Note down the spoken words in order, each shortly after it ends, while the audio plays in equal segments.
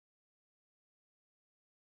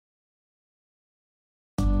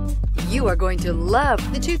You are going to love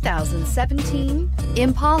the 2017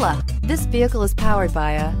 Impala. This vehicle is powered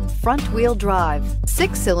by a front-wheel drive,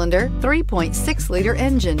 6-cylinder, 3.6-liter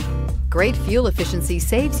engine. Great fuel efficiency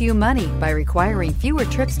saves you money by requiring fewer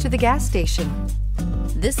trips to the gas station.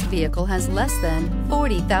 This vehicle has less than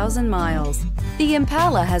 40,000 miles. The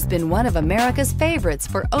Impala has been one of America's favorites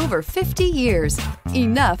for over 50 years.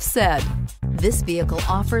 Enough said. This vehicle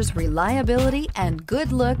offers reliability and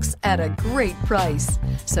good looks at a great price.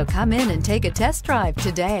 So come in and take a test drive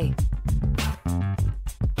today.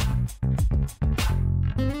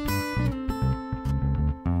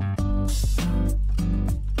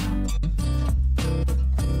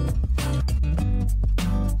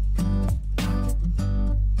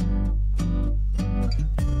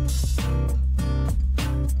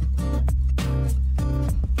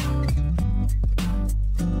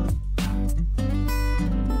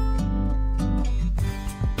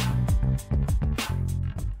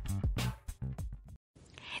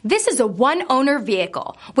 This is a one-owner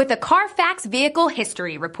vehicle with a Carfax Vehicle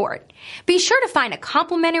History Report. Be sure to find a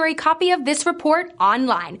complimentary copy of this report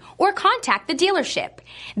online or contact the dealership.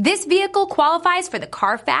 This vehicle qualifies for the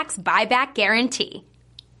Carfax Buyback Guarantee.